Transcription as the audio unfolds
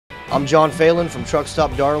I'm John Phelan from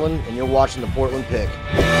Truckstop Darlin, and you're watching the Portland Pick.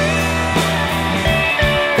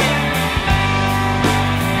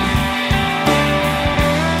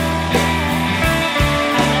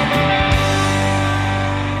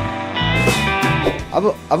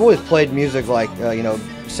 I've always played music like,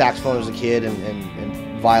 saxophone as a kid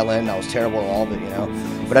and violin. I was terrible at all of it,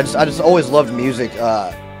 But I just always loved music.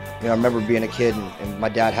 I remember being a kid and my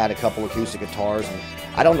dad had a couple acoustic guitars. And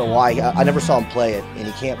I don't know why. I never saw him play it, and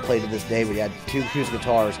he can't play to this day, but he had 2 acoustic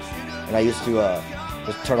guitars. And I used to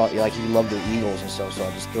just turn on, like he loved the Eagles and stuff, so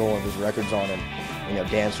I'd just throw one of his records on and,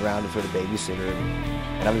 dance around for the babysitter.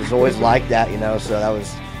 And I was always like that, so that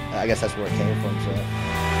was, I guess that's where it came from. So.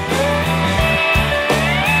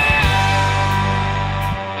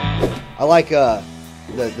 I like the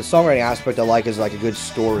songwriting aspect. I like is like a good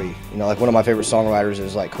story. Like one of my favorite songwriters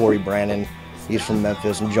is like Corey Brannon. He's from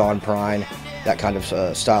Memphis, and John Prine. That kind of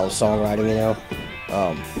style of songwriting,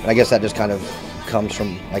 And I guess that just kind of comes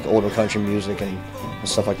from like older country music and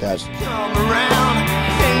stuff like that.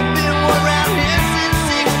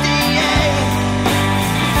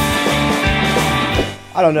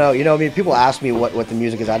 I don't know. People ask me what the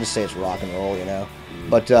music is. I just say it's rock and roll,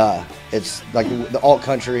 But it's like the alt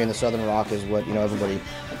country and the southern rock is what everybody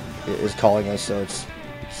is calling us. So it's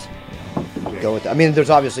go with that. There's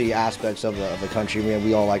obviously aspects of the country.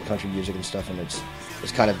 We all like country music and stuff, and it's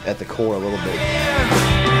kind of at the core a little bit.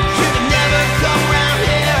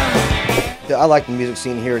 I like the music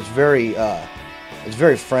scene here. It's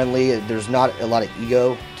very friendly. There's not a lot of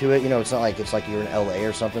ego to it. It's not like you're in LA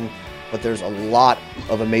or something. But there's a lot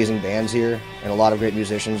of amazing bands here and a lot of great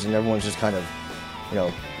musicians, and everyone's just kind of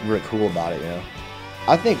really cool about it,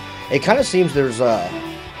 I think it kind of seems there's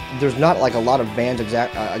not like a lot of bands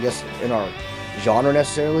I guess in our genre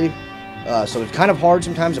necessarily, so it's kind of hard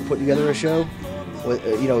sometimes to put together a show with,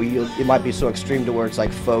 it might be so extreme to where it's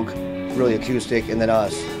like folk, really acoustic, and then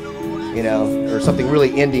us, or something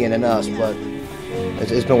really Indian and us, but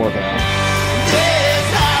it's been working out.